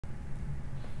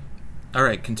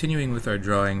Alright, continuing with our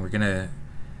drawing, we're going to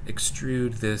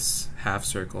extrude this half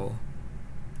circle.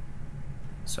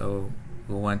 So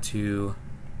we'll want to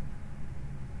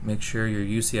make sure your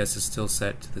UCS is still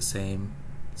set to the same.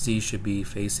 Z should be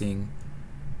facing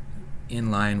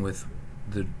in line with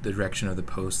the direction of the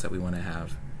post that we want to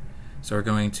have. So we're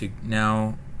going to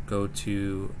now go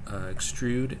to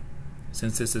extrude.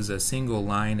 Since this is a single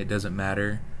line, it doesn't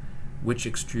matter which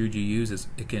extrude you use.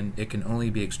 It can only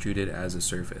be extruded as a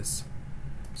surface.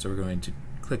 So we're going to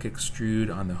click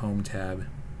extrude on the home tab,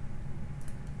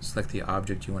 select the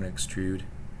object you want to extrude,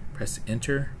 press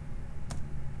enter,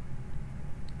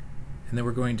 and then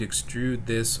we're going to extrude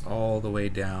this all the way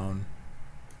down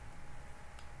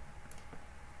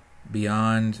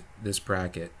beyond this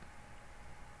bracket.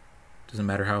 Doesn't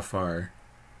matter how far,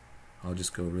 I'll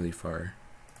just go really far.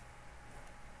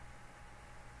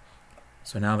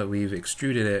 So now that we've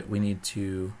extruded it, we need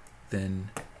to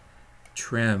then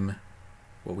trim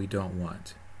what we don't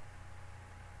want.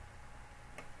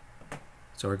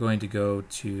 So we're going to go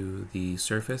to the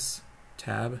Surface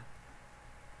tab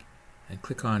and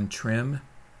click on Trim.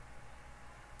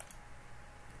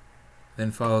 Then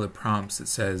follow the prompts that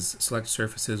says select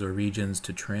surfaces or regions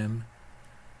to trim.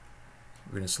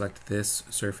 We're going to select this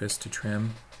surface to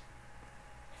trim.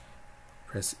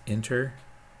 Press Enter.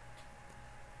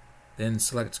 Then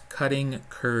select Cutting,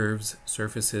 Curves,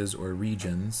 Surfaces, or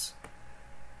Regions.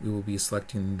 We will be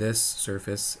selecting this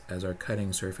surface as our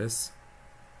cutting surface.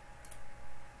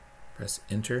 Press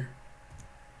Enter.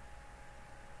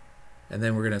 And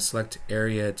then we're going to select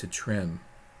Area to Trim.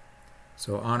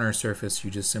 So on our surface,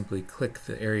 you just simply click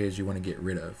the areas you want to get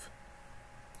rid of.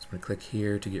 So I'm going to click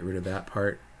here to get rid of that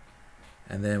part.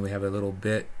 And then we have a little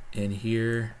bit in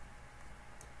here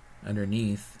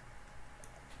underneath,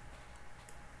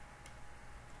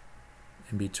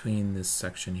 in between this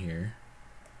section here.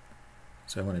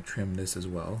 So I want to trim this as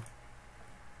well,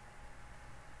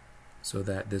 so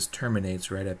that this terminates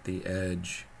right at the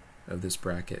edge of this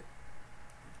bracket.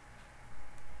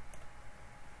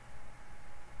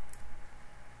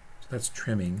 So that's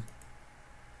trimming.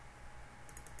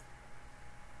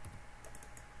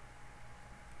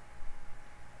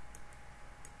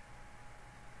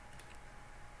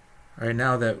 Alright,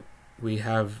 now that we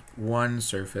have one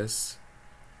surface,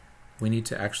 we need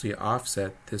to actually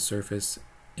offset this surface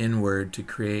inward to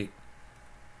create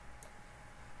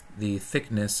the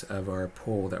thickness of our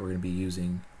pole that we're going to be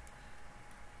using.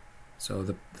 So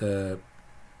the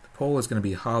pole is going to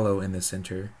be hollow in the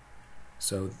center,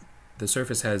 so the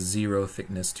surface has 0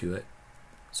 thickness to it.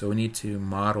 So we need to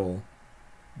model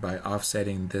by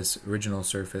offsetting this original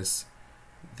surface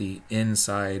the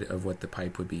inside of what the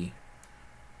pipe would be.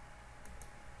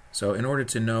 So in order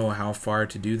to know how far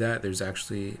to do that, there's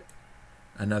actually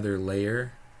another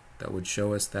layer that would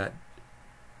show us that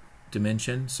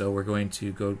dimension. So we're going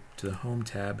to go to the Home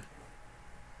tab,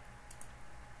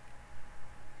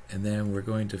 and then we're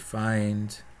going to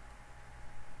find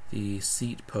the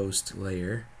seat post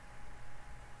layer,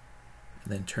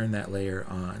 and then turn that layer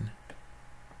on.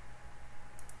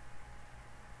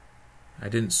 I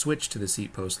didn't switch to the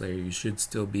seat post layer. You should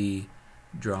still be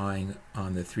drawing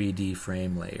on the 3D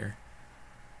frame layer.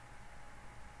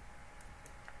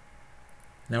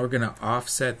 Now we're going to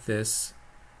offset this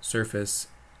surface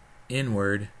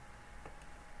inward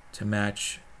to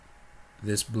match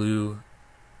this blue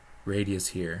radius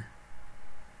here.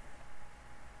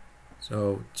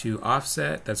 So to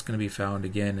offset, that's going to be found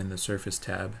again in the Surface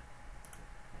tab.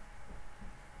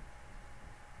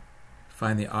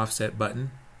 Find the Offset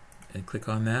button and click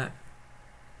on that,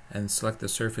 and select the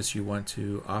surface you want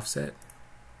to offset,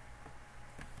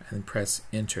 and press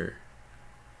Enter.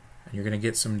 And you're going to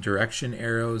get some direction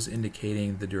arrows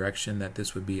indicating the direction that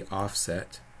this would be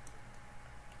offset.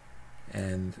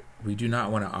 And we do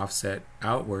not want to offset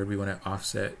outward, we want to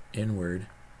offset inward.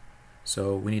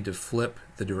 So we need to flip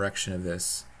the direction of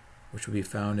this, which will be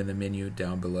found in the menu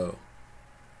down below.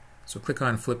 So click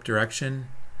on Flip Direction,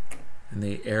 and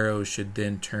the arrow should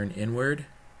then turn inward.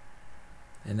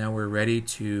 And now we're ready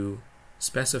to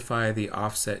specify the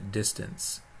offset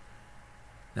distance.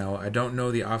 Now I don't know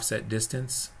the offset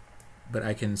distance, but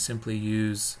I can simply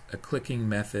use a clicking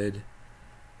method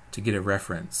to get a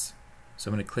reference. So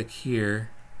I'm going to click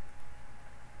here.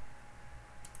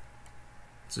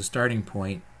 It's a starting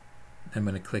point. I'm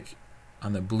going to click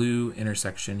on the blue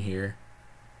intersection here,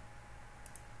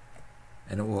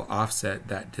 and it will offset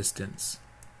that distance.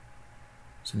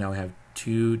 So now we have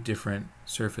two different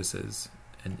surfaces,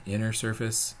 an inner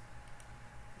surface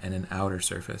and an outer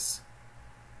surface.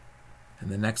 In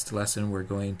the next lesson, we're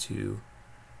going to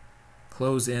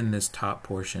close in this top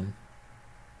portion